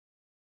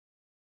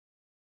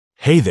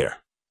Hey there!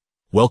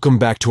 Welcome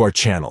back to our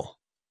channel.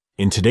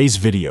 In today's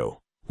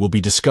video, we'll be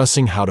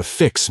discussing how to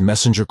fix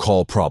Messenger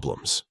call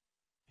problems.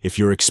 If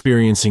you're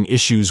experiencing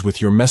issues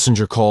with your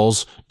Messenger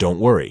calls, don't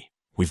worry,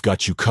 we've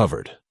got you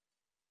covered.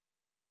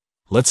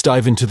 Let's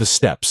dive into the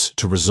steps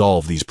to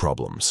resolve these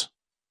problems.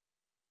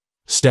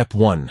 Step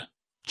 1.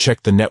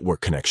 Check the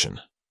network connection.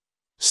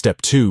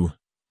 Step 2.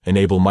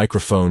 Enable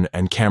microphone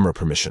and camera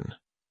permission.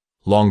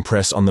 Long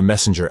press on the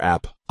Messenger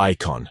app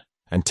icon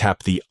and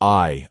tap the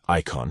I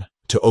icon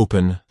to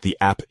open the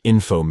App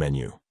Info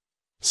menu.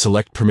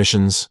 Select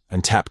Permissions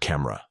and tap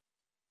Camera.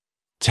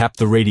 Tap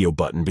the radio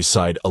button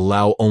beside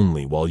Allow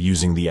Only while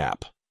using the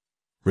app.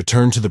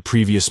 Return to the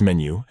previous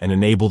menu and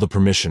enable the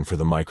permission for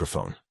the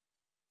microphone.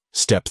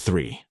 Step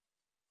 3.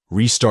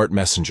 Restart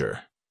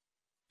Messenger.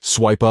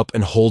 Swipe up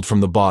and hold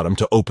from the bottom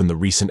to open the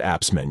Recent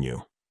Apps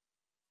menu.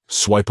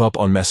 Swipe up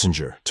on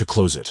Messenger to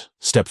close it.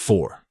 Step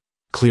 4.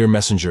 Clear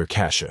Messenger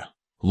cache.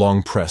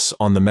 Long press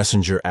on the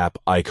Messenger app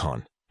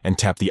icon and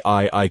tap the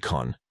I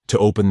icon to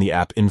open the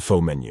App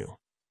Info menu.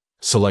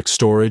 Select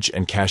Storage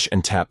and Cache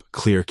and tap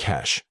Clear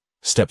Cache.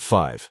 Step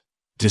 5.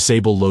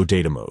 Disable Low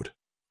Data Mode.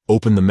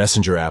 Open the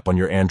Messenger app on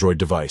your Android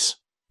device.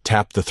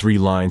 Tap the 3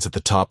 lines at the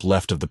top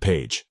left of the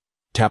page.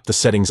 Tap the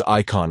Settings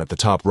icon at the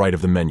top right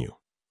of the menu.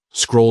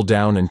 Scroll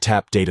down and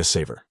tap Data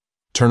Saver.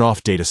 Turn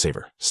off Data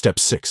Saver. Step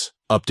 6.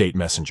 Update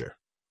Messenger.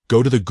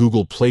 Go to the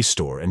Google Play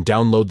Store and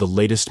download the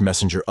latest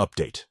Messenger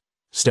update.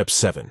 Step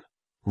 7.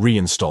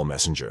 Reinstall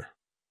Messenger.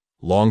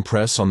 Long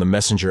press on the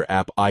Messenger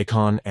app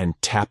icon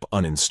and tap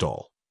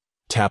Uninstall.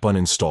 Tap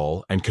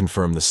Uninstall and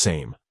confirm the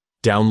same.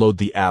 Download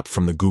the app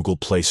from the Google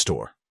Play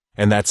Store.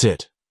 And that's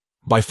it.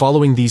 By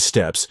following these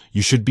steps,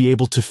 you should be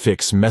able to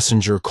fix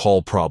Messenger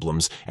call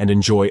problems and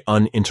enjoy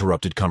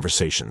uninterrupted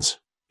conversations.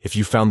 If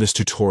you found this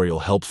tutorial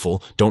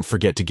helpful, don't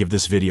forget to give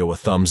this video a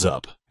thumbs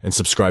up and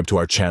subscribe to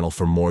our channel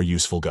for more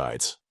useful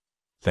guides.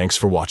 Thanks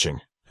for watching,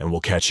 and we'll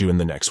catch you in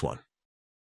the next one.